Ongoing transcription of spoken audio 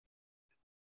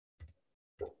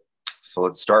So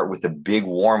let's start with a big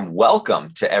warm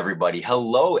welcome to everybody.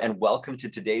 Hello and welcome to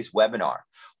today's webinar.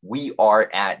 We are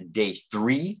at day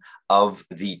 3 of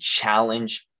the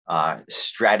challenge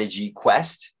strategy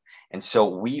quest. And so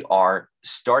we are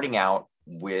starting out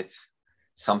with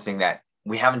something that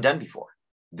we haven't done before.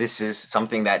 This is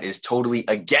something that is totally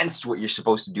against what you're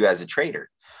supposed to do as a trader.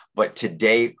 But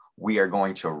today we are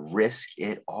going to risk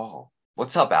it all.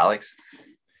 What's up, Alex?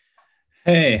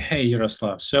 Hey,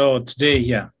 Yaroslav. So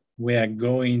today, we are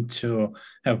going to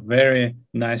have very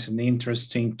nice and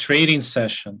interesting trading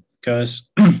session because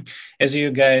as you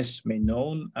guys may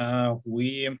know,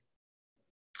 we've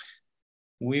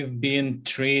been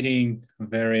trading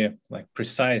very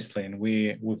precisely, and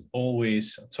we've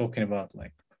always talking about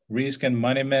risk and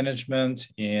money management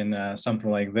in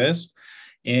something like this.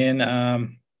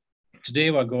 And today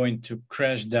we're going to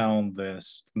crash down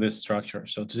this structure.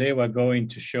 So today we're going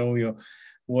to show you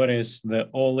what is the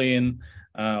all-in,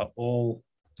 all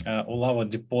our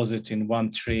deposit in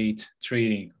one trade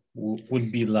trading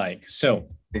would be like. So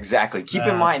exactly. Keep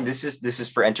in mind, this is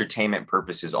for entertainment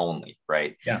purposes only,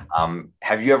 right? Yeah.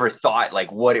 Have you ever thought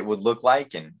what it would look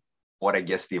like and what I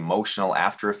guess the emotional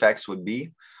after effects would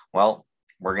be? Well,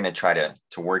 we're going to try to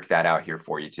work that out here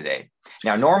for you today.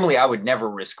 Now, normally I would never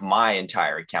risk my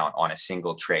entire account on a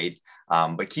single trade,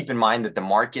 but keep in mind that the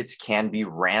markets can be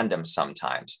random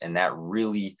sometimes, and that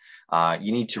really,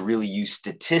 you need to really use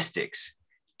statistics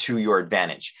to your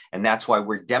advantage. And that's why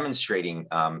we're demonstrating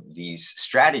these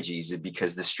strategies, is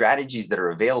because the strategies that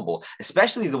are available,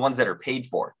 especially the ones that are paid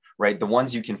for, right? The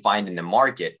ones you can find in the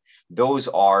market, those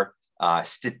are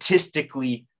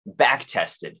statistically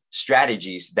back-tested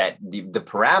strategies that the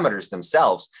parameters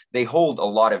themselves, they hold a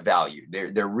lot of value.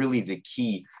 They're really the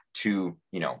key to,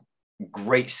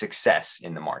 great success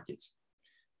in the markets.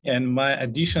 And my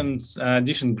addition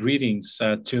greetings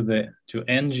to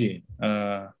Angie.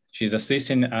 She's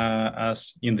assisting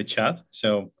us in the chat.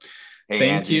 So hey,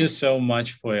 thank Angie. You so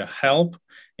much for your help.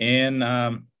 And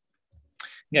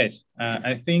guys,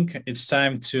 I think it's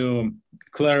time to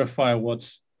clarify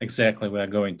what's exactly we are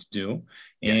going to do.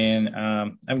 Yes. And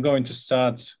I'm going to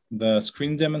start the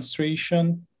screen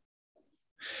demonstration.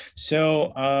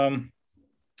 So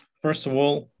first of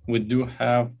all, we do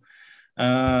have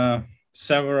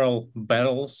several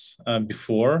battles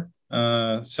before,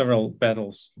 several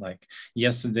battles like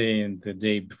yesterday and the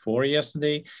day before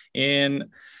yesterday.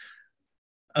 And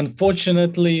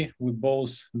unfortunately, we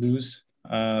both lose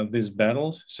these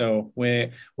battles. So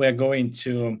we're going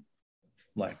to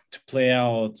play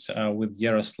out with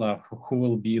Yaroslav, who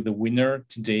will be the winner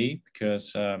today,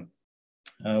 because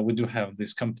we do have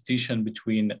this competition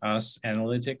between us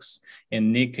analytics,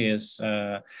 and Nick is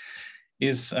in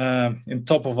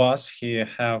top of us. He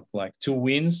have 2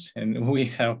 wins and we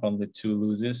have only 2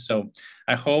 losses. So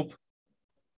I hope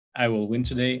I will win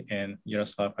today, and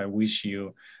Yaroslav, I wish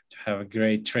you to have a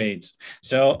great trade.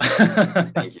 So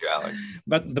thank you, Alex.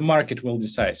 But the market will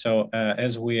decide. So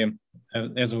as we've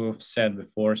said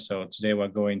before, so today we're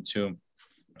going to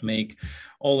make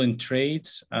all-in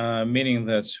trades, meaning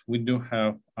that we do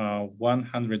have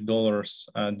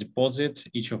 $100 deposit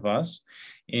each of us,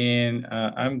 and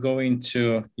I'm going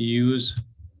to use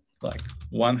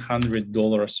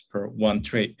 $100 per one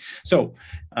trade. So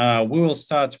we will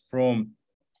start from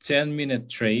 10-minute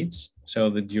trades. So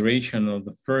the duration of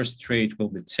the first trade will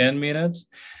be 10 minutes.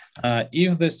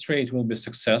 If this trade will be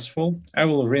successful, I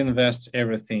will reinvest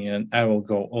everything and I will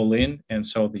go all in. And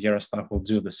so the Yaroslav will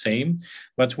do the same,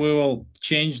 but we will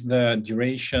change the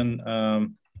duration,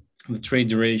 the trade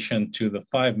duration to the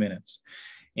 5 minutes.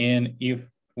 And if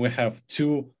we have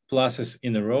 2 pluses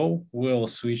in a row, we'll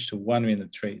switch to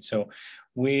 1-minute trade. So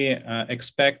we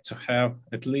expect to have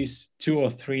at least 2 or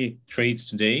 3 trades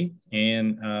today,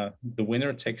 and the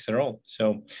winner takes it all.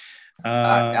 So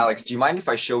Alex, do you mind if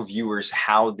I show viewers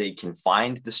how they can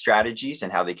find the strategies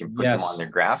and how they can put them on their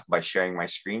graph by sharing my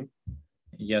screen?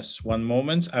 Yes, one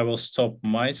moment. I will stop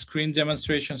my screen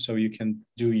demonstration so you can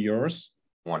do yours.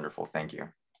 Wonderful, thank you.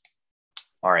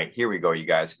 All right, here we go, you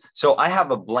guys. So I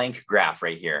have a blank graph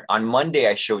right here. On Monday,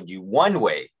 I showed you one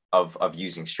way of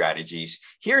using strategies.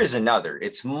 Here is another.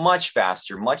 It's much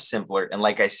faster, much simpler. And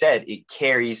like I said, it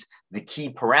carries the key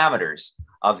parameters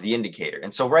of the indicator.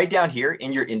 And so right down here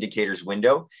in your indicators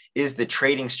window is the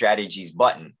trading strategies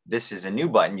button. This is a new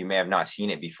button. You may have not seen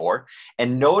it before.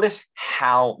 And notice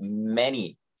how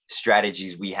many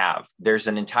strategies we have. There's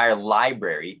an entire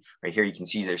library right here. You can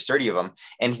see there's 30 of them.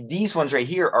 And these ones right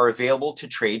here are available to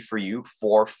trade for you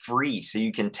for free. So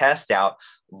you can test out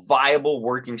viable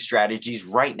working strategies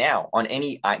right now on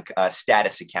any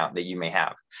status account that you may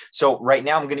have. So right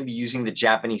now I'm going to be using the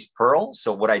Japanese Pearl.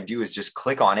 So what I do is just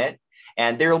click on it.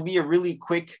 And there will be a really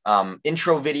quick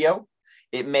intro video.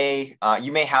 It may,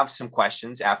 you may have some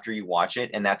questions after you watch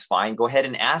it, and that's fine. Go ahead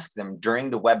and ask them during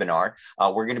the webinar.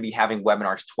 We're going to be having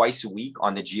webinars twice a week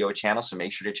on the Geo channel, so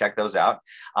make sure to check those out.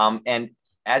 And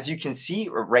as you can see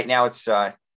right now, it's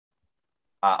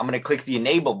I'm going to click the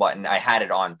enable button. I had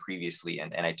it on previously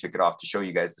and I took it off to show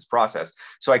you guys this process.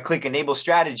 So I click enable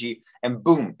strategy and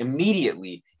boom,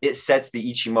 immediately it sets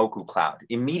the Ichimoku cloud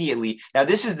immediately. Now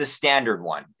this is the standard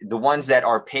one. The ones that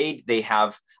are paid, they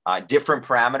have different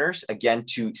parameters, again,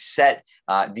 to set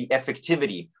the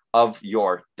effectivity of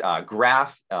your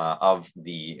graph of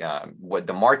the what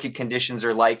the market conditions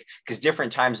are like, because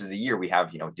different times of the year we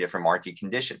have, you know, different market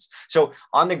conditions. So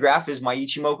on the graph is my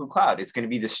Ichimoku cloud. It's going to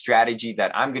be the strategy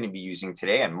that I'm going to be using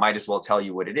today, and might as well tell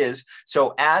you what it is.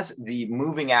 So as the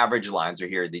moving average lines are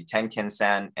here, the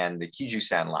Tenkan-san and the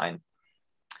Kijun-san line,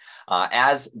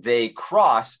 as they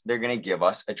cross, they're going to give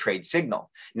us a trade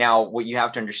signal. Now, what you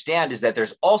have to understand is that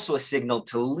there's also a signal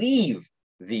to leave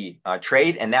the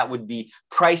trade, and that would be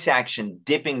price action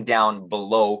dipping down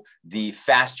below the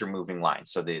faster moving line.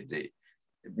 So the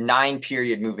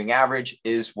 9-period moving average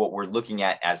is what we're looking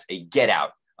at as a get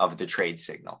out of the trade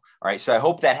signal. All right, so I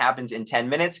hope that happens in 10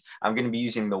 minutes. I'm going to be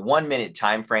using the 1-minute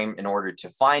time frame in order to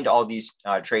find all these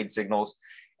trade signals.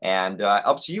 And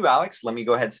up to you, Alex. Let me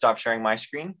go ahead and stop sharing my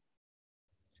screen.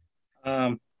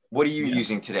 What are you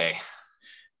using today?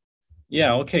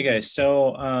 Yeah, okay, guys.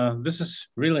 So this is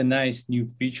really nice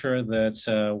new feature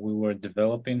that we were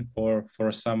developing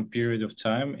for some period of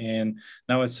time, and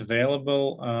now it's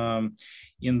available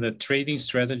in the trading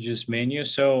strategies menu.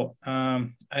 So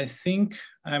I think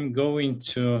I'm going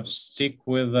to stick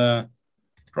with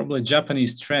probably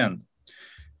Japanese trend.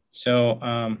 So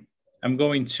I'm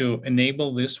going to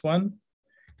enable this one,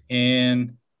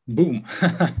 and boom,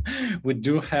 we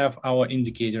do have our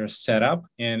indicators set up,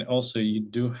 and also you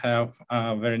do have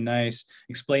a very nice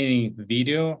explaining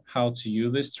video how to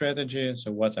use this strategy.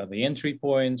 So what are the entry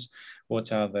points?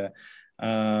 What are the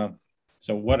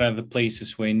what are the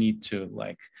places where you need to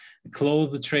like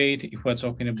close the trade if we're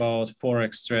talking about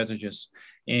Forex strategies,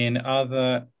 and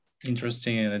other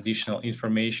interesting and additional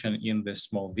information in the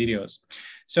small videos.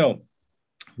 So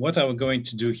what are we going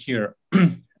to do here?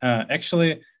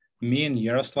 Actually, me and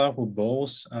Yaroslav, who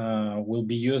both will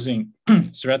be using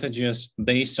strategies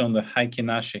based on the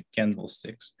Heikin-Ashi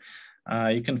candlesticks.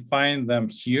 You can find them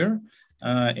here.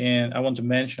 And I want to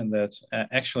mention that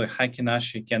actually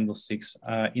Heikin-Ashi candlesticks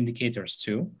are indicators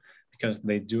too, because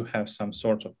they do have some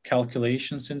sort of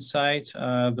calculations inside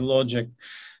the logic.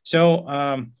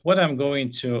 So what I'm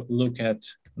going to look at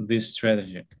this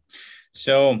strategy.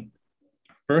 So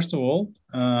first of all,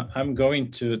 I'm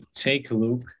going to take a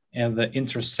look and the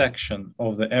intersection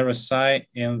of the RSI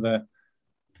and the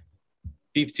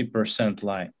 50%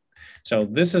 line. So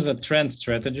this is a trend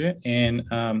strategy, and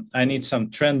I need some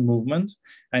trend movement.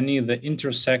 I need the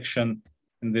intersection.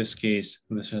 In this case,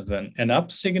 this is an up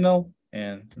signal,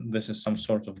 and this is some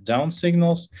sort of down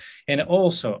signals. And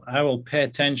also, I will pay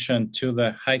attention to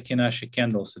the Heikin-Ashi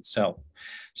candles itself.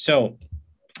 So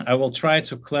I will try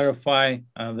to clarify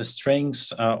the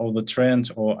strengths of the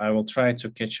trend, or I will try to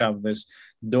catch up this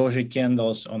doji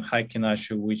candles on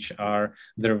Heikin-Ashi, which are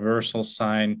the reversal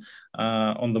sign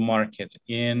on the market.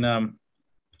 In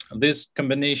this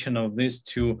combination of these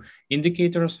two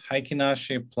indicators,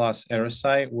 Heikin-Ashi plus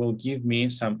RSI, will give me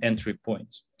some entry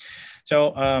points.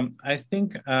 So I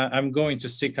think I'm going to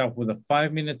stick up with a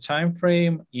 5-minute time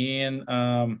frame. In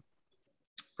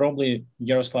probably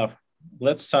Yaroslav,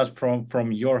 let's start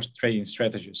from your trading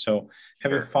strategy. So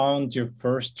have you found your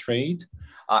first trade?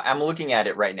 I'm looking at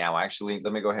it right now, actually.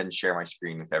 Let me go ahead and share my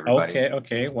screen with everybody.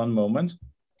 Okay, one moment.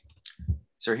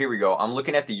 So here we go. I'm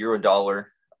looking at the euro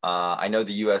dollar. I know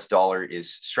the US dollar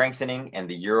is strengthening, and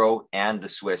the euro and the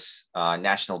Swiss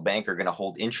National Bank are going to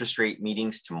hold interest rate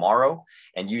meetings tomorrow.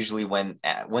 And usually when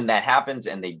that happens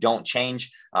and they don't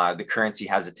change, the currency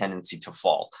has a tendency to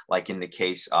fall. Like in the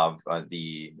case of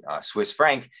the Swiss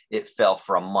franc, it fell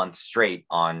for a month straight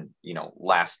on,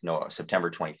 September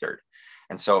 23rd.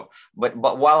 And so, but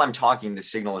while I'm talking, the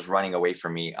signal is running away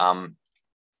from me.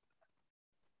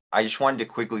 I just wanted to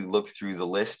quickly look through the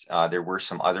list. There were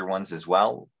some other ones as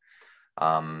well.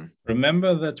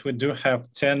 Remember that we do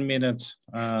have 10 minutes.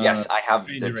 Yes, I have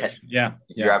the 10. Yeah,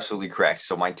 you're absolutely correct.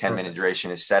 So my 10-minute duration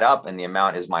is set up, and the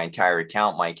amount is my entire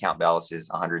account. My account balance is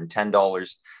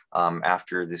 $110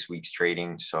 after this week's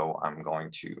trading. So I'm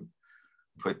going to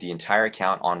put the entire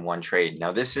account on one trade.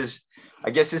 Now, I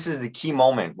guess this is the key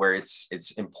moment where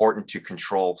it's important to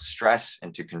control stress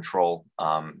and to control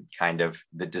kind of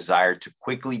the desire to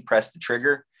quickly press the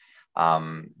trigger.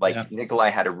 Like Yeah. Nikolai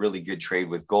had a really good trade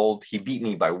with gold. He beat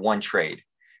me by one trade,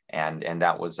 and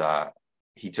that was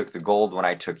he took the gold when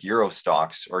I took Euro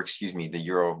stocks, or excuse me, the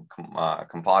Euro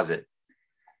composite.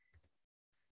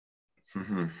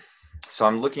 So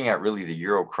I'm looking at really the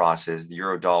Euro crosses, the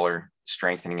Euro dollar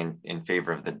strengthening in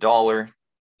favor of the dollar,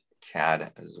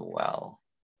 CAD as well.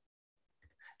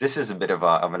 This is a bit of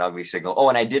an ugly signal. Oh,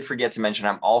 and I did forget to mention,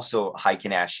 I'm also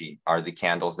Heikin Ashi are the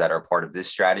candles that are part of this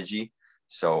strategy.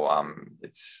 So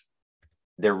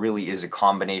there really is a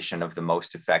combination of the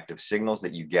most effective signals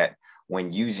that you get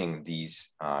when using these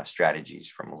strategies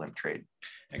from Olymp Trade.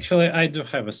 Actually, I do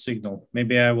have a signal.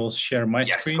 Maybe I will share my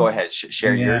Yes, screen. go ahead,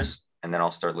 share yours, and then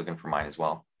I'll start looking for mine as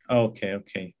well.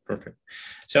 Okay, perfect.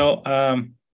 So,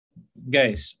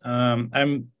 guys,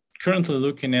 I'm currently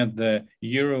looking at the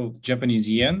Euro Japanese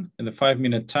yen in the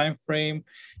 5-minute time frame,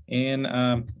 and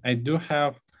I do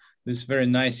have this very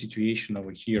nice situation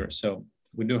over here. So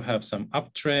we do have some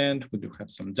uptrend, we do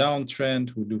have some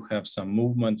downtrend, we do have some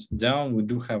movement down, we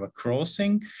do have a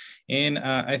crossing, and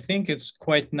I think it's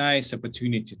quite nice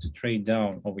opportunity to trade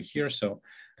down over here. So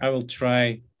I will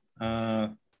try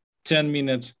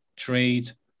 10-minute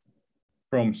trade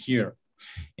from here.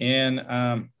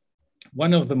 And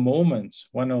one of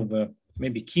the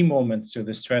maybe key moments to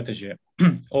the strategy,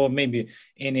 or maybe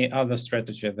any other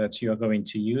strategy that you are going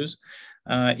to use,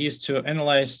 is to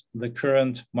analyze the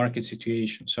current market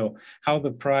situation. So how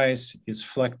the price is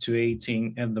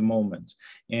fluctuating at the moment.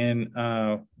 And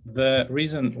the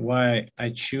reason why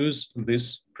I choose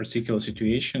this particular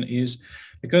situation is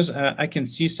because I can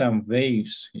see some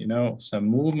waves, some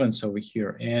movements over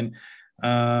here. And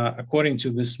according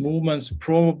to these movements,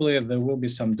 probably there will be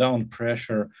some down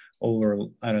pressure over,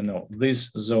 I don't know, this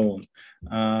zone,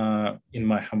 in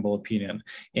my humble opinion.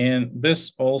 And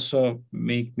this also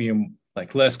make me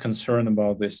like less concerned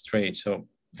about this trade. So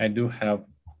I do have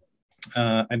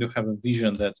a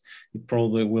vision that it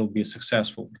probably will be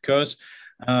successful, because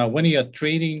when you are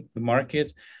trading the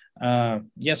market,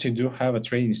 yes, you do have a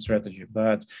trading strategy,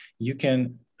 but you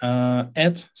can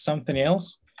add something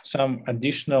else, some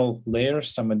additional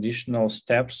layers, some additional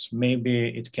steps. Maybe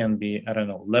it can be, I don't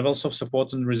know, levels of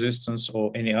support and resistance,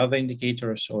 or any other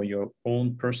indicators, or your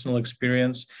own personal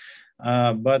experience.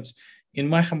 But in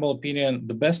my humble opinion,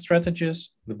 the best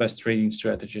strategies, the best trading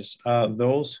strategies are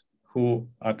those who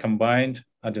are combined,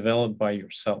 are developed by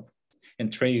yourself and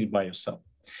traded by yourself.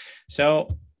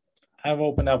 So I've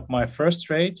opened up my first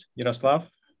trade. Yaroslav,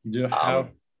 do you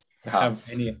have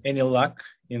any luck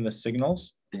in the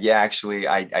signals? Yeah, actually,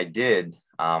 I did.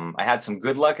 I had some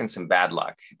good luck and some bad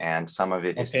luck, and some of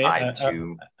it is tied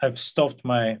to I've stopped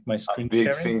my screen big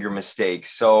sharing. finger mistake.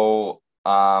 So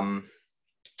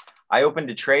I opened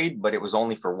a trade, but it was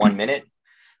only for 1 minute,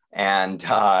 and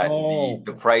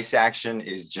the price action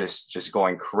is just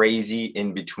going crazy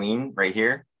in between right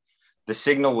here. The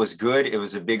signal was good. It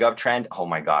was a big uptrend. Oh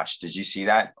my gosh, did you see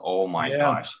that? Oh my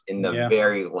gosh! In the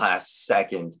very last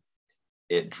second,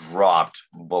 it dropped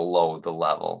below the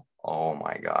level. Oh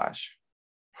my gosh.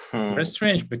 Very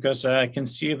strange, because I can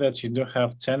see that you do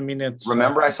have 10 minutes.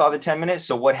 Remember, I saw the 10 minutes.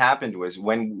 So what happened was,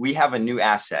 when we have a new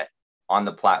asset on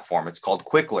the platform, it's called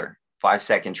Quickler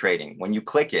 5-second trading. When you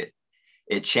click it,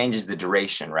 it changes the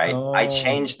duration, right? I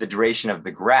changed the duration of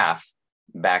the graph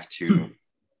back to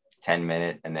 10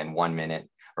 minute and then 1 minute,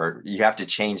 or you have to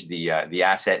change the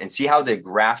asset and see how the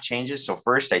graph changes. So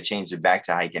first I changed it back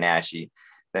to Heikin Ashi,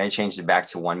 then I changed it back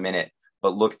to 1 minute,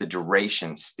 but look, the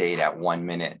duration stayed at 1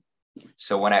 minute.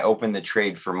 So when I opened the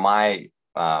trade for my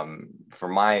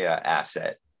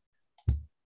asset,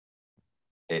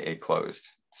 it closed.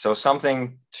 So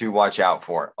something to watch out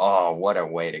for. Oh, what a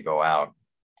way to go out.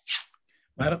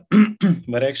 But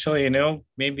actually,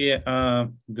 maybe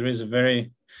there is a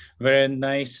very, very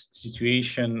nice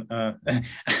situation. I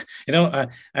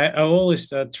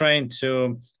always trying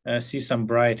to see some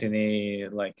bright in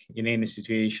any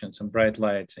situation, some bright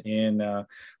lights. And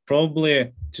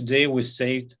probably today we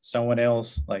saved someone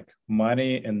else like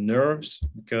money and nerves,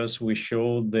 because we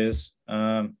showed this.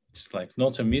 It's like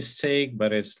not a mistake,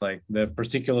 but it's like the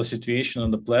particular situation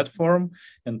on the platform.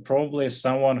 And probably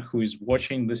someone who is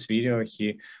watching this video,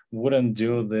 he wouldn't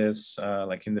do this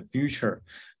like in the future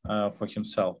for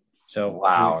himself. So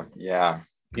wow, yeah.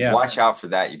 Watch out for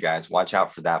that, you guys. Watch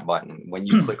out for that button. When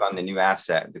you click on the new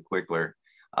asset, the Quickler,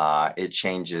 it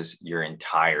changes your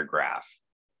entire graph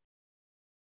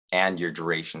and your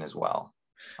duration as well.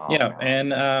 Oh, yeah,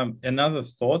 man. And another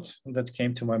thought that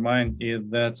came to my mind is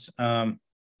that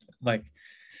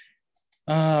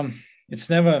it's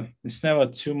never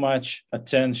too much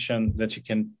attention that you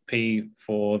can pay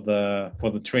for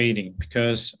the trading,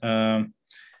 because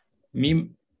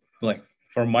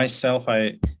for myself,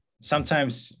 I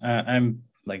sometimes I'm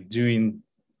like doing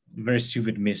very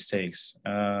stupid mistakes.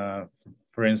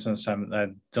 For instance, I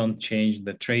don't change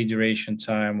the trade duration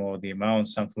time or the amount,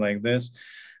 something like this.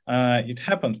 It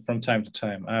happened from time to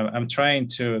time. I'm trying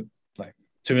to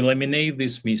eliminate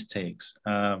these mistakes,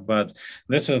 but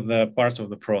this is the part of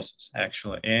the process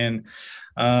actually. And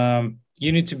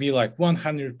you need to be like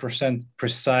 100%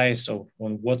 precise on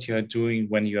what you are doing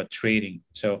when you are trading.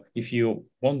 So if you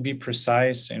won't be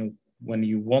precise and when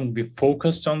you won't be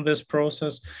focused on this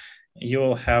process, you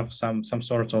will have some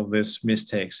sort of these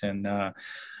mistakes. And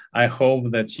I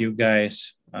hope that you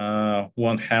guys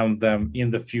won't have them in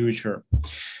the future.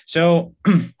 So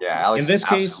Yeah, Alex in this is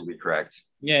case, absolutely correct.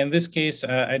 yeah, in this case,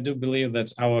 I do believe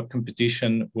that our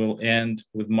competition will end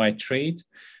with my trade,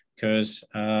 because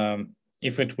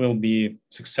if it will be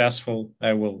successful,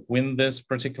 I will win this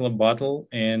particular battle.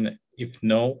 And if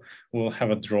no, we'll have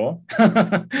a draw.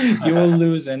 You will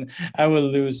lose and I will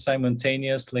lose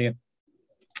simultaneously.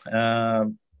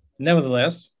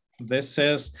 Nevertheless, this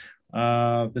is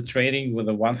the trading with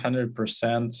a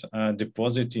 100%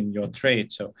 deposit in your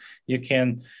trade. So you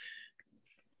can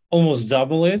almost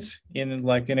double it in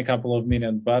a couple of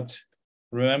minutes. But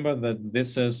remember that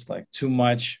this is like too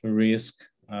much risk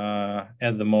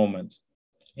at the moment.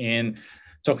 And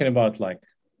talking about like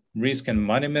risk and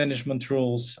money management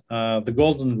rules, the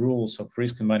golden rules of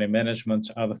risk and money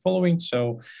management are the following.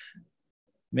 So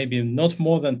maybe not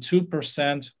more than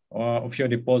 2% of your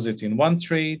deposit in one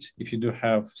trade. If you do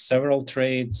have several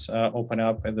trades open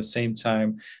up at the same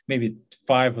time, maybe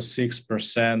 5 or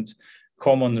 6%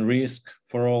 common risk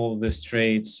for all of these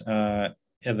trades at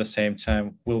the same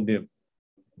time will be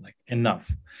like enough.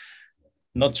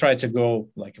 Not try to go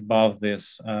like above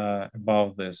this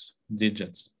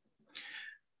digits.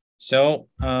 So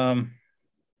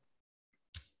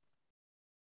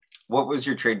what was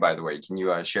your trade, by the way? Can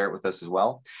you share it with us as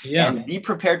well? Yeah. And be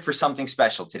prepared for something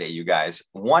special today, you guys.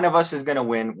 One of us is going to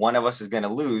win. One of us is going to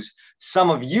lose. Some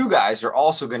of you guys are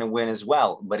also going to win as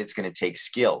well, but it's going to take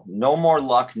skill. No more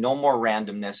luck, no more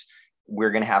randomness.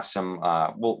 We're going to have some,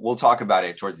 we'll talk about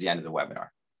it towards the end of the webinar.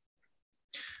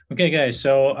 Okay, guys.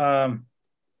 So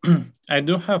I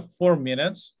do have 4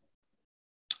 minutes.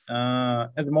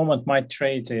 At the moment, my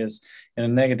trade is in a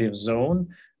negative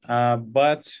zone,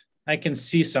 but I can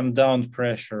see some down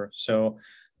pressure. So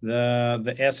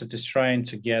the asset is trying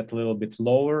to get a little bit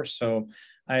lower. So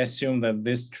I assume that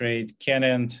this trade can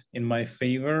end in my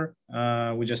favor.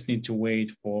 We just need to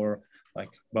wait for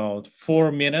like about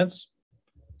 4 minutes.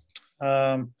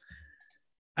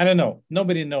 I don't know.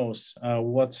 Nobody knows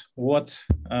what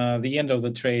the end of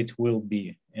the trade will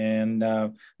be. And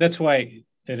that's why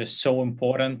it is so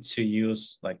important to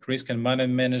use like risk and money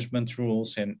management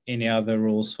rules and any other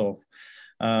rules of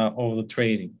the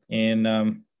trading.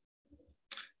 And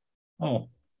oh,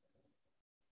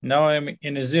 now I'm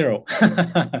in a zero.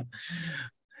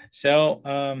 So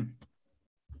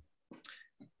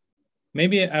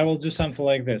maybe I will do something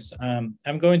like this.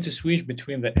 I'm going to switch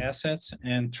between the assets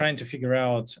and trying to figure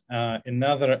out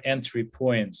another entry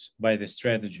points by the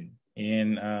strategy.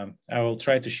 And I will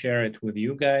try to share it with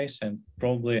you guys and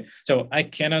probably, so I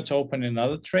cannot open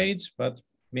another trades, but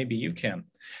maybe you can.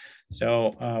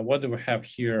 So what do we have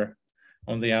here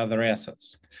on the other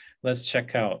assets? Let's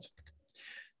check out.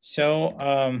 So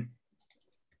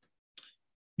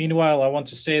meanwhile, I want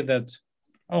to say that,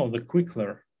 oh, the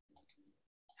Quickler.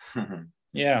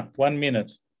 Yeah, 1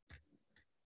 minute.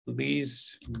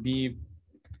 Please be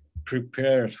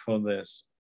prepared for this.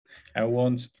 I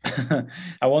won't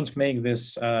I won't make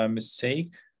this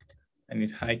mistake. I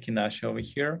need Haikinashi over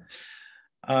here.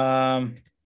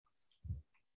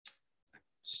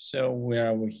 So where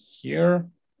are we here?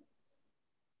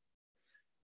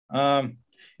 You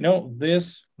know,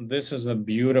 this is a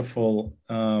beautiful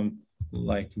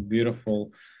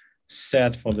beautiful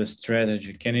set for the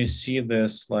strategy. Can you see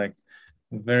this like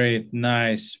very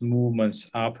nice movements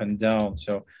up and down?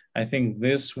 So I think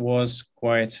this was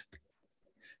quite,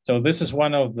 so this is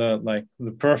one of the like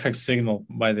the perfect signal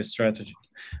by the strategy.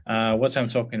 What I'm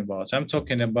talking about? I'm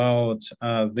talking about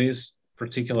this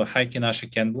particular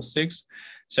Haikinashi candlesticks.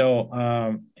 So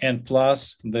and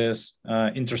plus this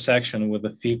intersection with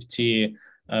the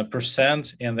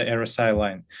 50% in the RSI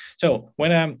line. So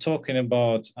when I'm talking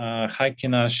about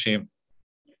Haikinashi,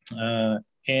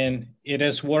 and it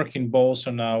is working both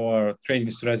on our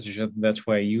trading strategy that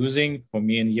we're using. For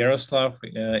me and Yaroslav,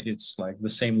 it's like the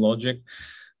same logic.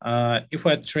 If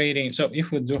we're trading, so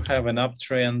if we do have an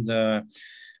uptrend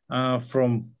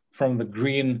from the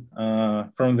green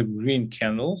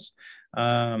candles,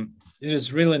 it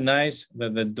is really nice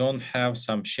that they don't have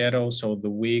some shadows or the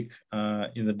wick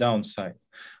in the downside.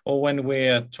 or when we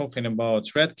are talking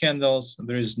about red candles,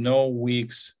 there is no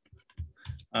wicks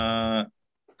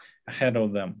ahead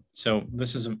of them. So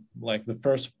this is like the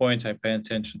first point I pay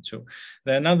attention to.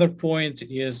 The another point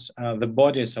is the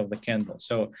bodies of the candle.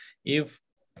 So if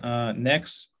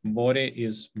next body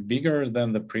is bigger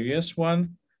than the previous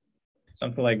one,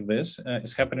 something like this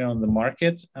is happening on the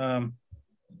market,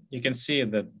 you can see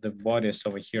that the bodies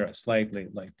over here are slightly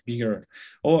like bigger,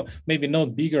 or maybe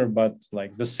not bigger, but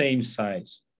like the same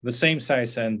size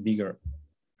and bigger.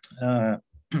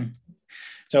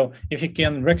 So if you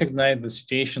can recognize the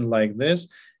situation like this,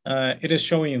 it is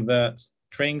showing the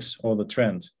strength or the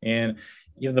trend. And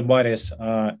if the bodies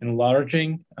are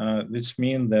enlarging, this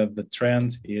means that the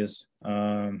trend is,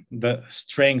 the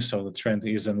strength of the trend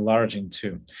is enlarging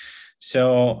too.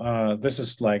 So this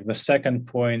is like the second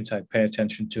point I pay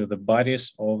attention to, the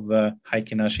bodies of the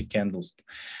Heikin Ashi candles.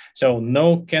 So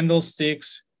no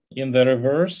candlesticks in the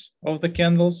reverse of the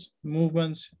candles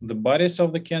movements, the bodies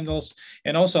of the candles,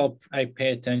 and also I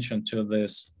pay attention to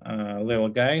this little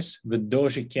guys. The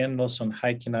doji candles on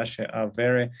Heikin Ashi are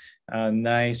very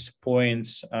nice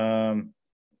points for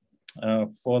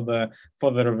the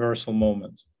reversal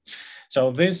moment.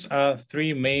 So these are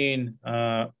three main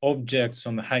objects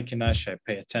on the Heikin Ashi I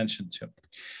pay attention to.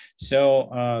 So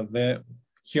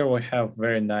here we have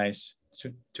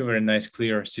two very nice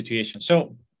clear situations.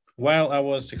 So while I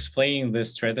was explaining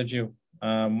this strategy,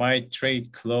 my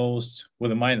trade closed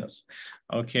with a minus.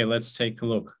 Okay, let's take a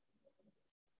look.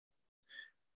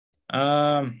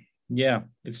 Yeah,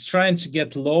 it's trying to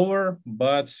get lower,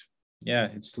 but yeah,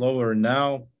 it's lower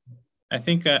now. I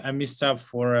think I missed up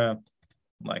for a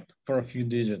few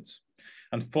digits.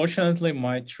 Unfortunately,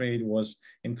 my trade was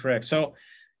incorrect. So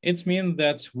it means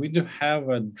that we do have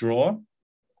a draw,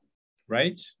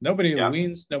 right? Nobody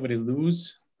wins, nobody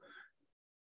loses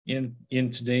in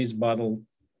today's battle.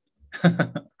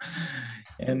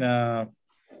 And I'm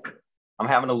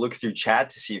having to look through chat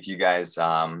to see if you guys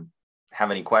have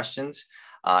any questions.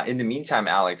 In the meantime,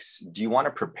 Alex, do you want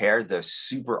to prepare the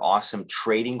super awesome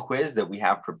trading quiz that we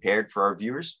have prepared for our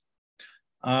viewers?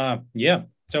 Yeah.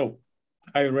 So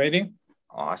are you ready?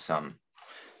 Awesome.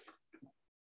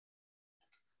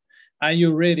 Are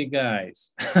you ready,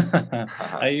 guys?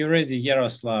 Are you ready,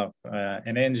 Yaroslav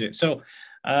and Angie? So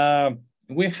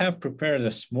we have prepared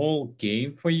a small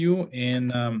game for you,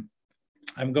 and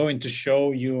I'm going to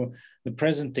show you the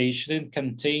presentation. It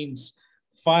contains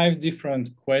 5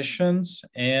 different questions,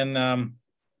 and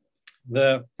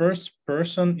the first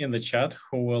person in the chat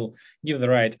who will give the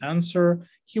right answer,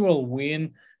 he will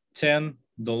win $10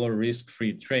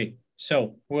 risk-free trade.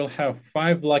 So we'll have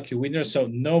 5 lucky winners. So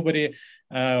nobody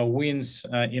wins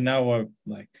in our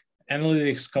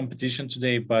analytics competition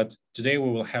today, but today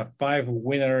we will have 5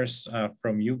 winners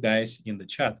from you guys in the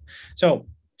chat. So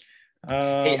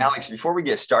hey, Alex, before we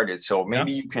get started, so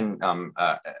maybe you can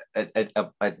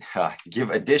give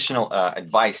additional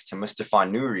advice to Mustafa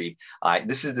Nouri.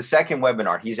 This is the second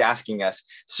webinar. He's asking us,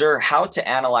 sir, how to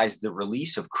analyze the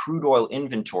release of crude oil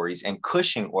inventories and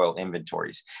Cushing oil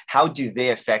inventories. How do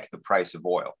they affect the price of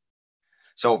oil?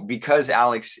 So because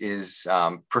Alex is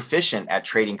proficient at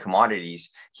trading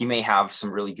commodities, he may have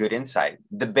some really good insight.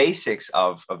 The basics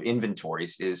of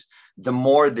inventories is the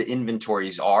more the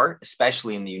inventories are,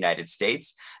 especially in the United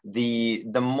States, the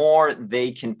more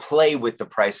they can play with the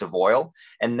price of oil,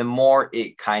 and the more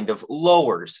it kind of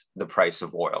lowers the price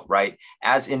of oil, right?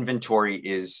 As inventory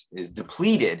is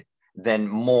depleted, then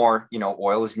more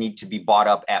oils need to be bought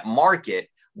up at market,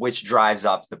 which drives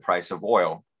up the price of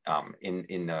oil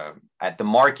at the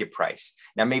market price.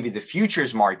 Now, maybe the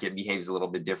futures market behaves a little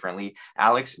bit differently.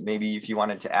 Alex, maybe if you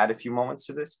wanted to add a few moments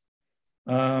to this.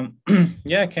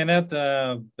 Yeah, I can add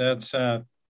that.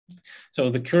 So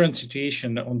the current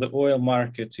situation on the oil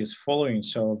market is following.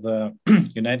 So the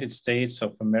United States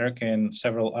of America and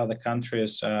several other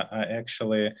countries are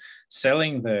actually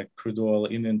selling the crude oil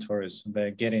inventories.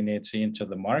 They're getting it into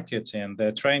the market, and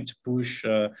they're trying to push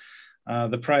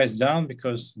the price down,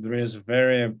 because there is a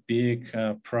very big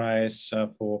price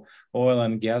for oil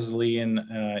and gasoline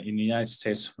in the United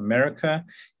States of America.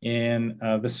 And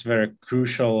this is a very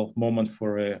crucial moment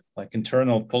for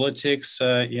internal politics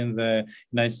in the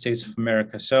United States of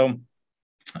America. So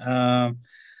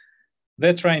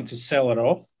they're trying to sell it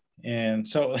off. And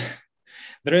so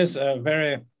there is a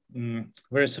very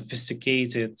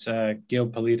sophisticated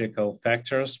geopolitical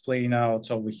factors playing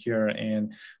out over here.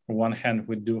 And on one hand,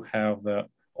 we do have the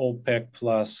OPEC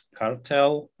plus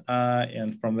cartel,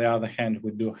 and from the other hand,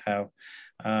 we do have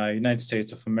United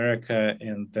States of America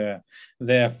and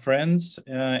their friends,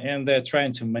 and they're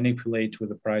trying to manipulate with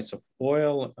the price of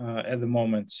oil at the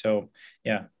moment. So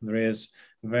yeah, there is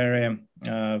very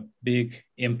big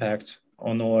impact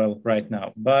on oil right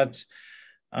now. But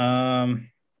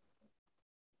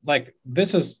like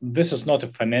this is not a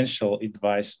financial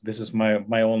advice. This is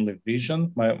my only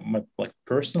vision, my like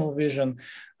personal vision.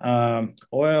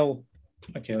 Oil.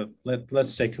 Okay,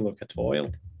 let's take a look at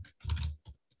oil.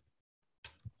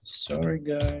 Sorry,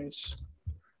 guys.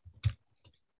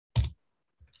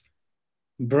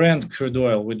 Brent crude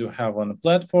oil we do have on the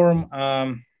platform.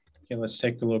 Okay, let's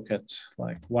take a look at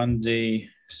like 1 day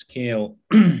scale.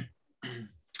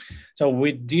 So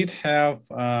we did have,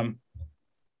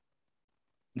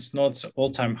 it's not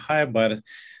all-time high, but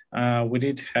we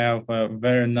did have a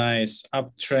very nice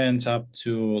uptrend up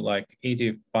to like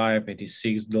 $85,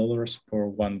 $86 per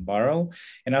 1 barrel.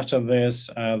 And after this,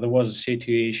 there was a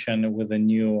situation with a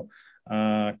new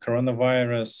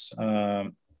coronavirus,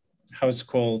 how it's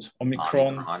called,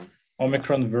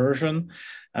 Omicron version.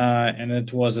 And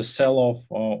it was a sell-off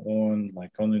on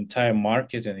the entire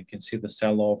market. And you can see the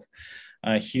sell-off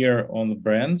here on the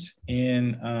Brent.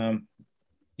 And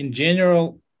in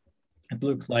general, it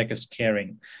looked like a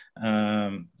scaring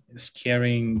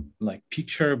like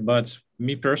picture. But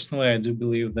me personally, I do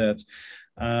believe that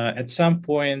at some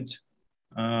point,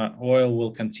 oil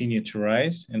will continue to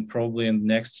rise, and probably in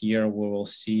next year we will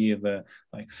see the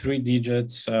like 3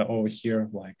 digits over here.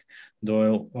 Like the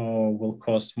oil will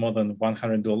cost more than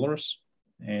 $100,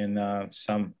 and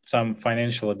some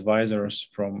financial advisors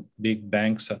from big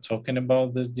banks are talking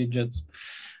about these digits.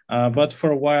 But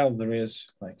for a while there is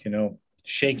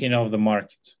shaking of the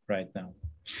market right now.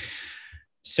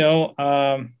 So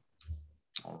all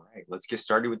right, let's get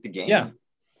started with the game. Yeah.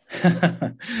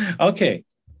 Okay.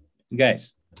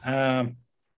 Guys,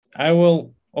 I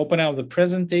will open up the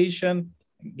presentation.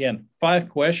 Again, 5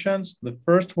 questions. The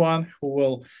first one who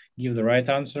will give the right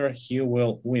answer, he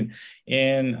will win.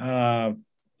 And I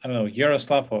don't know,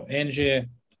 Yaroslav or Angie,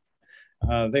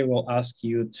 they will ask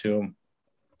you to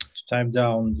type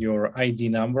down your ID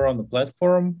number on the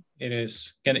platform.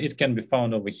 It can be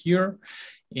found over here.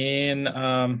 And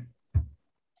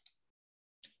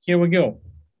here we go.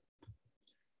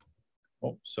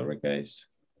 Oh, sorry, guys.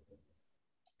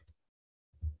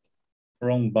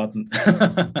 Wrong button.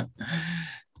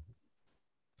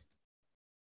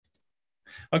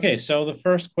 Okay, so the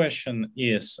first question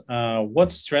is,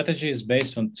 what strategy is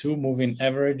based on 2 moving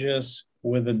averages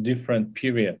with the different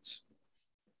periods?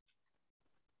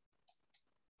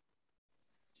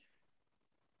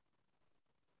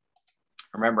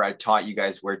 Remember, I taught you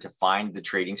guys where to find the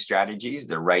trading strategies.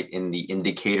 They're right in the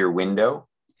indicator window.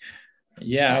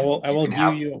 Yeah, I will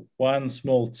give you one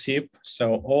small tip.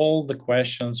 So all the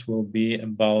questions will be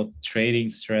about trading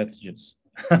strategies,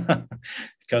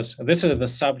 because this is the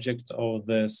subject of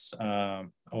this I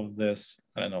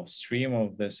don't know, stream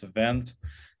of this event,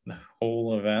 the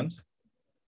whole event.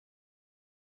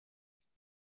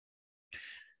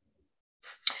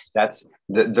 That's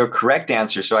the correct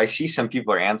answer. So I see some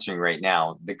people are answering right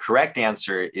now. The correct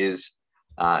answer is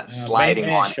sliding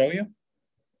may on. I show you?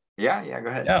 Yeah, go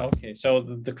ahead. Yeah, okay. So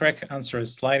the correct answer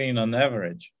is sliding on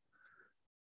average.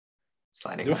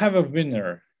 Sliding. Do you have a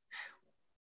winner?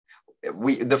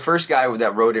 The first guy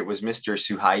that wrote it was Mr.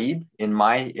 Suhaib in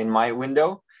my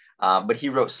window, but he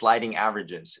wrote sliding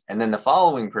averages, and then the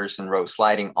following person wrote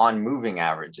sliding on moving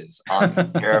averages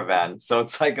on Caravan. So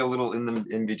it's like a little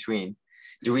in between.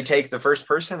 Do we take the first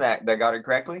person that got it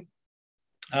correctly?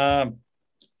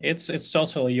 It's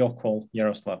totally your call,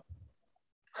 Yaroslav.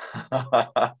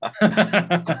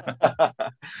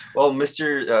 Well,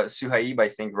 Mr. Suhaib, I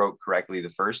think, wrote correctly the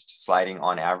first, sliding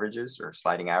on averages or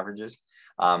sliding averages.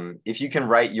 If you can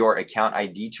write your account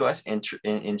ID to us in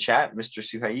chat, Mr.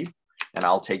 Suhaib, and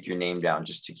I'll take your name down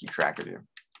just to keep track of you.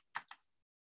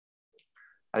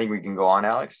 I think we can go on,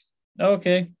 Alex.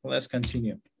 Okay, let's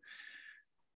continue.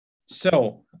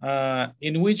 So,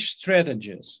 in which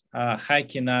strategies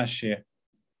Heikin-Ashi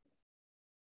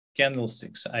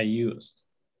candlesticks are used?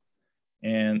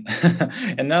 And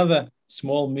another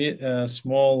small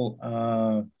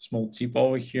tip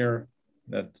over here,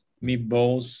 that me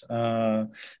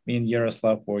and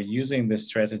Yaroslav were using the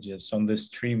strategies on this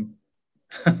stream.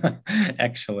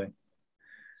 Actually,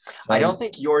 so I don't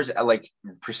think yours like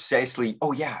precisely.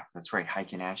 Oh yeah, that's right.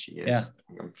 Heikin-Ashi is. Yeah.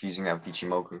 I'm confusing that with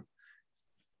Ichimoku.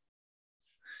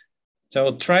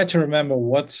 So try to remember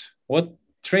what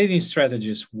trading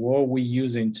strategies were we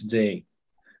using today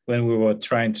when we were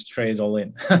trying to trade all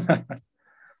in.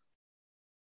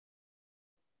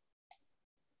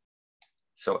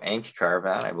 So Ank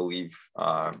Caravan, I believe,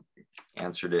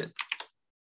 answered it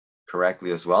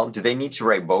correctly as well. Do they need to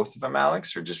write both of them,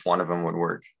 Alex, or just one of them would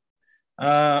work?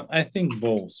 I think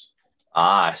both.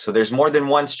 So there's more than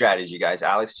one strategy, guys.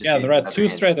 Alex just Yeah, gave there are another two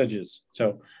hint. strategies.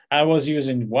 So I was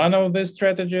using one of these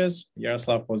strategies.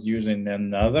 Yaroslav was using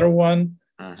another one.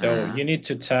 So you need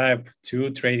to type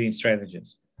two trading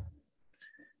strategies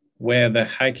where the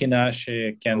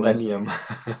Heikin-Ashi candles. Millennium.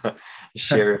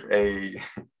 Sheriff A.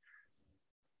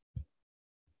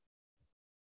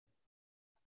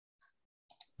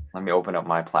 Let me open up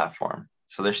my platform.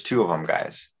 So there's two of them,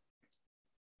 guys.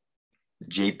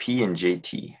 JP and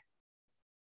JT.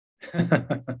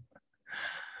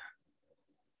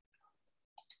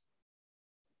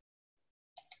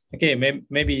 Okay,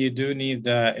 maybe you do need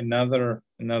another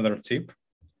tip,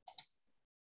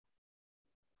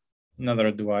 another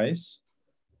advice.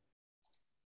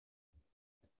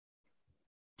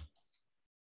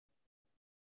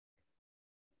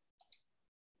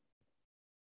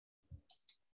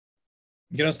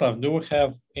 Yaroslav, do we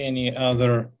have any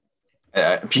other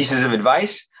pieces of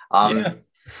advice? Yeah.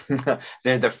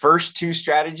 They're the first two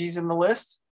strategies in the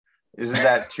list. Isn't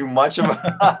that too much of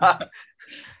a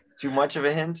too much of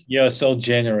a hint? You're so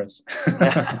generous.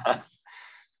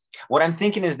 What I'm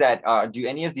thinking is that do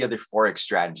any of the other Forex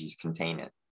strategies contain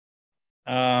it?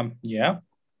 Yeah.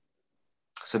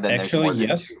 So then actually,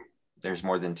 yes. Two. There's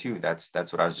more than two. That's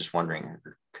what I was just wondering,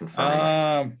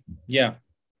 confirming. Yeah.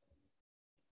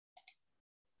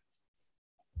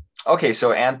 Okay,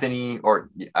 so Anthony,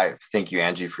 or I thank you,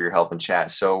 Angie, for your help in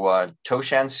chat. So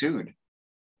Toshan Sood,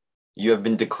 you have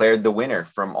been declared the winner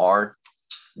from our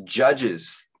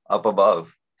judges up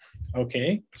above.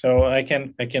 Okay, so I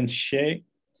can share.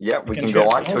 Yeah, we can go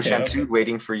on. Toshan Sood,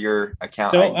 waiting for your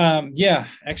account. So yeah,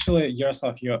 actually,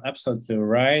 Yaroslav, you're absolutely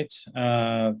right.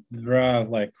 There are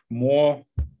like more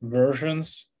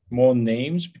versions, more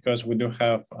names, because we do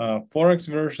have Forex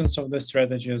versions of the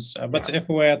strategies. But if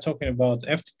we are talking about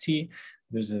FTT,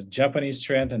 there's a Japanese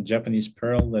trend and Japanese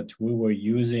pearl that we were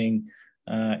using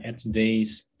at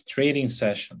today's trading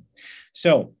session.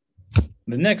 So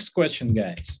the next question,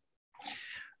 guys.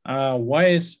 Why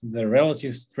is the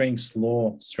relative strength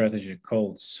law strategy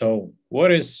called so?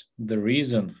 What is the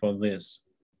reason for this?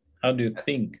 How do you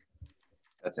think?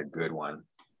 That's a good one.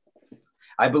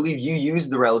 I believe you used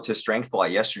the relative strength law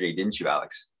yesterday, didn't you,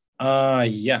 Alex?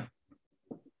 Yeah,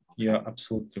 you're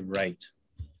absolutely right.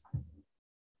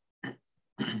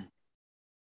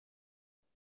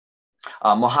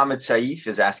 Mohammed Saif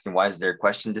is asking, why is there a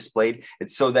question displayed?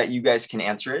 It's so that you guys can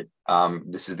answer it.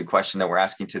 This is the question that we're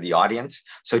asking to the audience.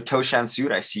 So Toshan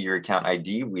Sood, I see your account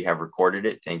ID. We have recorded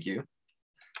it. Thank you.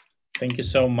 Thank you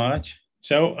so much.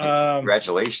 So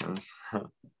congratulations.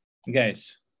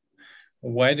 Guys,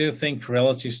 why do you think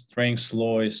relative strength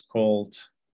law is called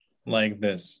like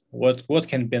this? What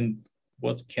can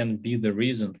be the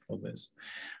reason for this?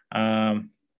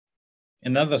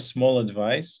 Another small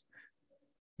advice.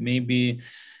 Maybe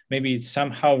it's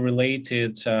somehow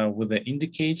related with the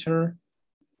indicator,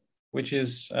 which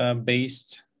is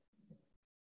based,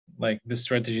 like the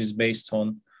strategy is based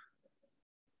on.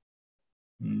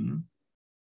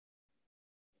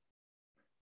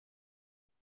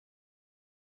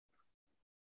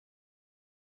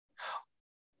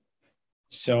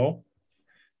 So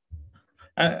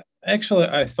actually,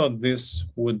 I thought this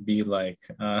would be like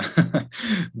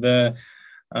the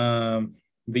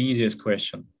easiest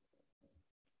question.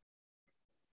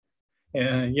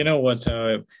 You know what?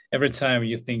 Every time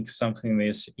you think something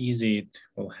is easy, it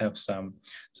will have some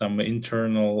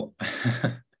internal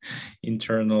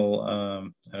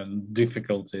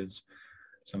difficulties,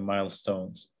 some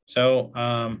milestones. So,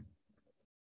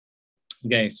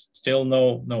 guys, still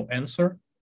no answer.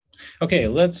 Okay,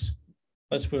 let's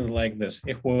put it like this.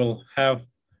 If we will have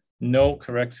no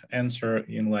correct answer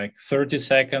in like 30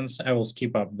 seconds, I will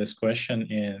skip up this question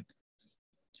and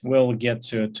we'll get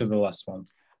to the last one.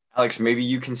 Alex, maybe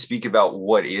you can speak about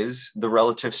what is the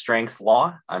relative strength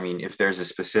law. I mean, if there's a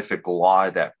specific law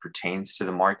that pertains to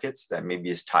the markets that maybe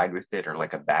is tied with it, or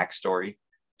like a backstory.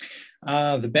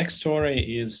 The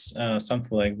backstory is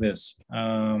something like this.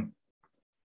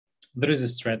 There is a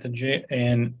strategy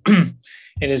and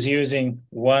it is using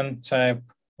one type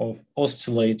of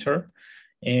oscillator,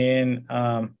 and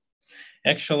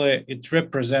actually it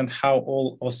represents how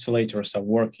all oscillators are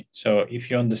working. So if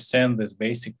you understand this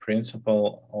basic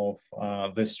principle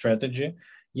of this strategy,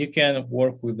 you can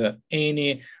work with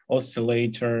any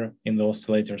oscillator in the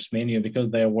oscillators menu because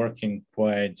they are working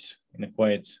in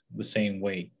quite the same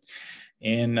way.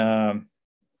 And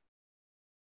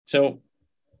so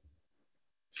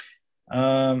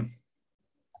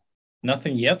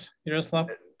nothing yet, Yaroslav?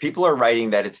 People are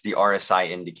writing that it's the RSI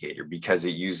indicator because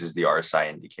it uses the RSI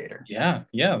indicator. Yeah,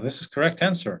 this is correct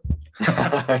answer.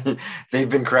 They've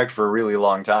been correct for a really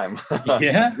long time.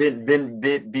 Yeah.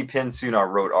 Bipin Sunar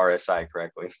wrote RSI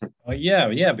correctly. Oh yeah,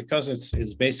 yeah, because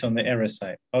it's based on the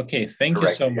RSI. Okay, thank you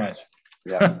Correct, so you much. guys.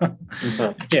 Yeah.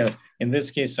 Okay, in this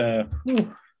case, So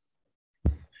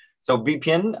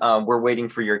Bipin, we're waiting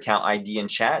for your account ID in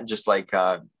chat, just like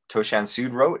Toshan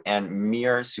Sood wrote, and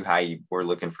Mir Suhai, we're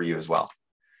looking for you as well.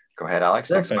 Go ahead, Alex.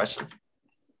 Next perfect. question.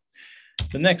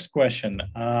 The next question,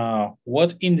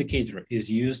 what indicator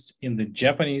is used in the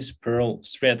Japanese Pearl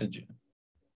strategy?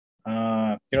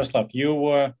 Yaroslav, you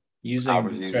were using I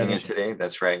was the using it strategy. today.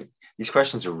 That's right. These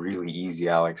questions are really easy,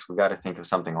 Alex. We got to think of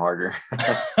something harder.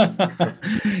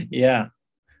 Yeah,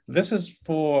 this is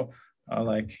for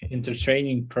like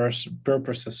entertaining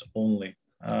purposes only.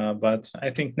 But I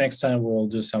think next time we'll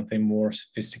do something more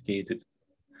sophisticated.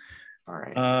 All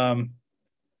right.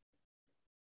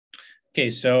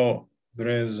 Okay, so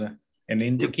there is an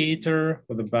indicator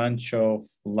with a bunch of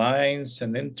lines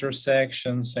and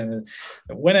intersections. And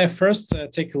when I first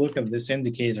take a look at this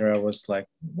indicator, I was like,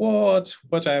 what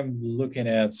I'm looking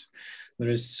at? There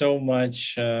is so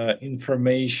much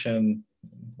information,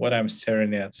 what I'm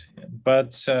staring at.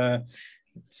 But it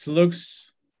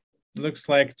looks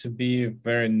like to be a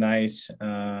very nice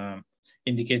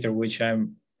indicator, which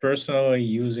I'm personally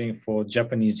using for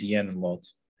Japanese yen a lot,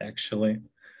 actually.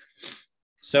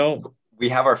 So we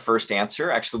have our first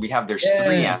answer. Actually, there's yeah.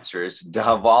 3 answers.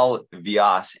 Dahaval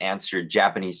Vyas answered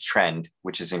Japanese trend,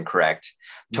 which is incorrect.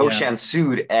 Toshan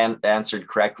Sood answered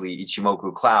correctly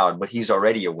Ichimoku cloud, but he's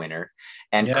already a winner.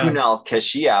 And Kunal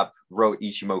Kashyap wrote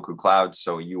Ichimoku cloud.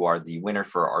 So you are the winner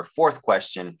for our 4th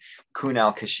question.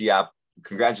 Kunal Kashyap,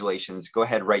 congratulations. Go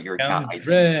ahead, write your account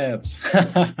ID.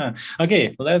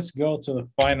 Okay, let's go to the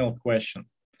final question.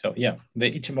 So yeah, the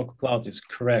Ichimoku cloud is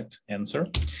correct answer.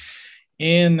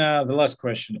 And the last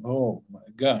question, oh my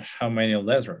gosh, how many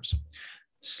letters?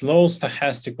 Slow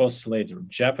stochastic oscillator,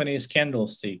 Japanese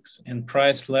candlesticks, and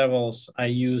price levels are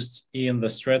used in the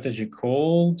strategy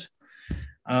called,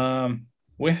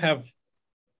 we have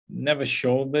never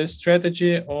showed this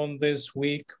strategy on this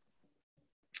week.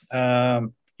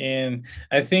 And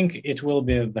I think it will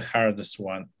be the hardest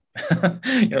one.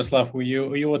 Yaroslav,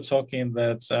 you were talking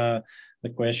that the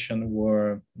question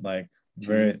were like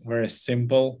very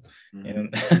simple,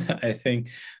 and I think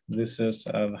this is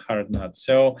a hard nut.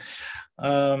 So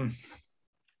there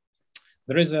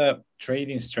is a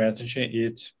trading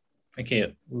strategy.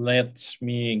 Okay, let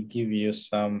me give you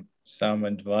some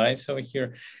advice over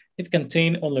here. It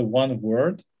contains only one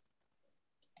word.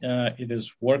 It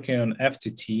is working on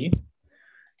FTT,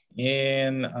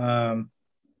 and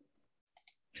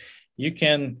you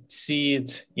can see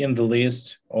it in the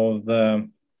list of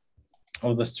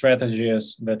the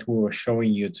strategies that we were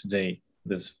showing you today.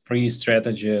 These free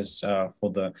strategies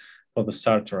for the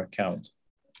starter account.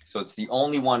 So it's the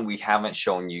only one we haven't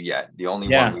shown you yet. The only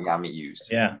one we haven't used.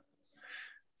 Yeah.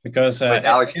 Because but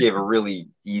Alex gave a really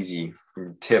easy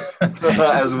tip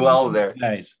as well there.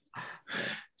 Nice.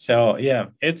 So yeah,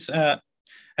 it's I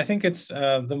think it's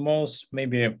the most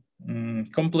maybe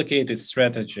complicated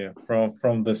strategy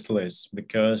from this list,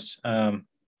 because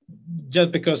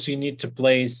just because you need to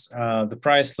place the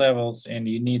price levels, and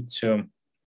you need to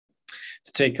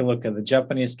take a look at the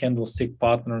Japanese candlestick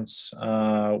patterns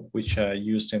which are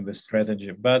used in this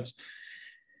strategy. But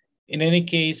in any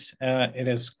case, it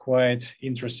is quite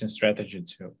interesting strategy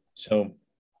too. So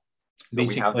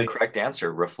basically, we have the correct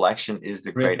answer. Reflection is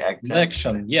the correct answer.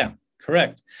 Reflection, yeah,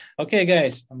 correct. Okay,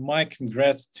 guys, my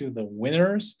congrats to the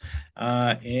winners.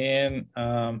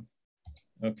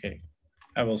 Okay,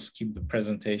 I will skip the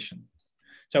presentation.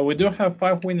 So we do have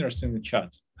 5 winners in the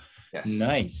chat. Yes.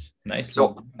 Nice.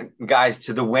 So guys,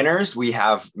 to the winners, we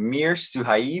have Mir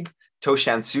Suhaib,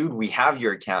 Toshan Sood, we have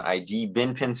your account ID,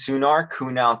 Binpin Sunar,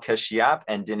 Kunal Kashyap,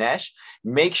 and Dinesh.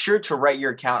 Make sure to write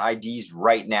your account IDs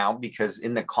right now, because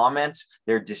in the comments,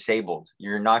 they're disabled.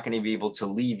 You're not going to be able to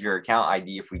leave your account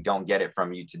ID if we don't get it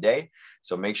from you today.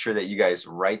 So make sure that you guys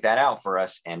write that out for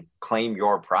us and claim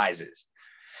your prizes.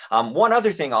 One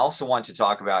other thing I also want to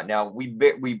talk about. Now, we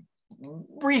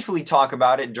briefly talk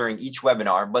about it during each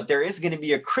webinar, but there is going to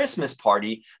be a Christmas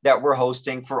party that we're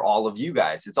hosting for all of you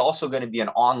guys. It's also going to be an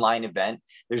online event.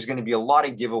 There's going to be a lot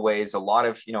of giveaways, a lot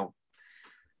of,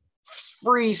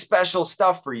 free special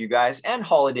stuff for you guys, and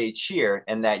holiday cheer,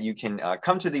 and that you can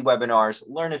come to the webinars,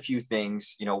 learn a few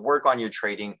things, work on your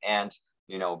trading, and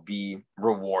be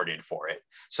rewarded for it.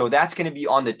 So that's going to be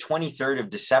on the 23rd of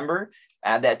December.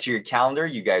 Add that to your calendar.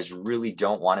 You guys really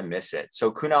don't want to miss it.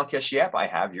 So Kunal Kashyap, I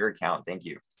have your account. Thank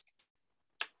you.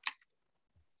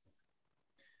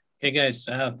 Okay, guys,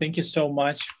 thank you so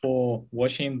much for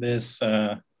watching this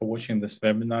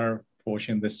webinar.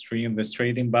 watching the stream, this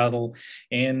trading battle.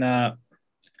 And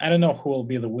I don't know who will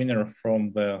be the winner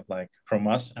from from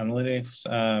us analytics.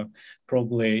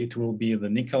 Probably it will be the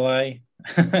Nikolai.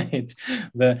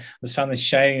 The sun is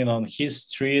shining on his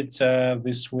street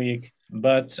this week.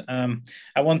 But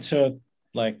I want to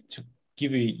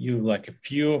give you a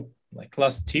few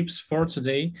last tips for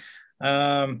today.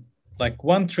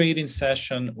 One trading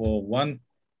session or one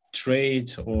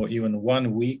trade or even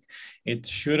 1 week, it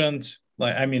shouldn't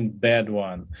bad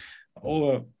one,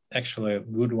 or actually a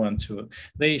good one too.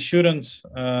 They shouldn't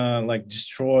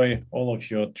destroy all of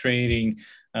your trading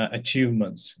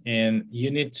achievements. And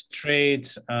you need to trade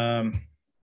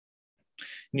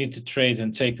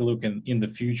and take a look in the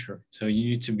future. So you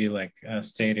need to be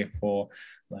steady for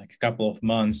a couple of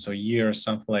months or years,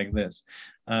 something like this.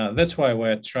 That's why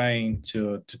we're trying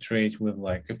to trade with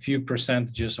a few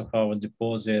percentages of our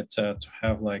deposit to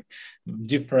have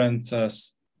different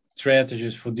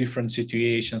strategies for different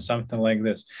situations, something like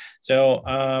this. So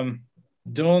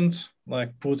don't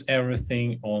put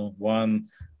everything on one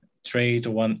trade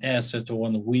or one asset or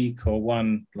 1 week or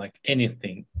one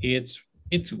anything. It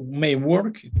may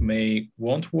work, it may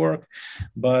won't work,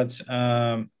 but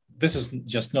this is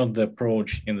just not the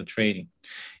approach in the trading.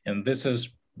 And this is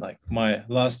my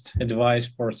last advice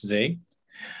for today.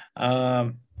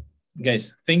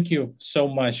 Guys, thank you so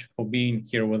much for being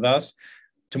here with us.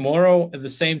 Tomorrow at the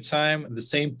same time, at the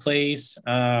same place,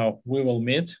 we will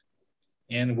meet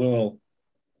and we will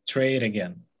trade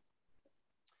again.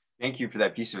 Thank you for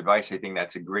that piece of advice. I think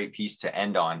that's a great piece to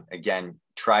end on. Again,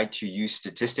 try to use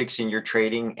statistics in your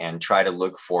trading and try to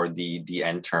look for the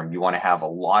end term. You want to have a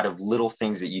lot of little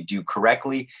things that you do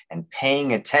correctly, and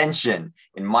paying attention,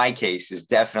 in my case, is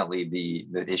definitely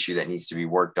the issue that needs to be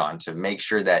worked on, to make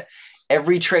sure that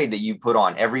every trade that you put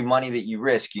on, every money that you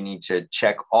risk, you need to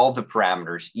check all the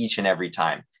parameters each and every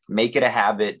time. Make it a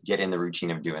habit, get in the routine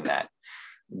of doing that.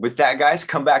 With that, guys,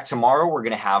 come back tomorrow. We're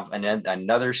going to have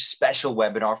another special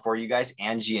webinar for you guys.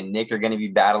 Angie and Nick are going to be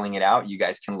battling it out. You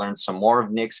guys can learn some more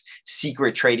of Nick's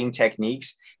secret trading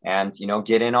techniques and,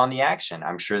 get in on the action.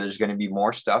 I'm sure there's going to be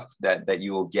more stuff that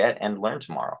you will get and learn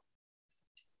tomorrow.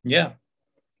 Yeah.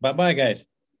 Bye-bye, guys.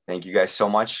 Thank you guys so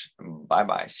much.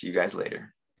 Bye-bye. See you guys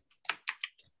later.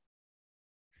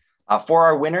 For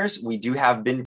our winners, we do have been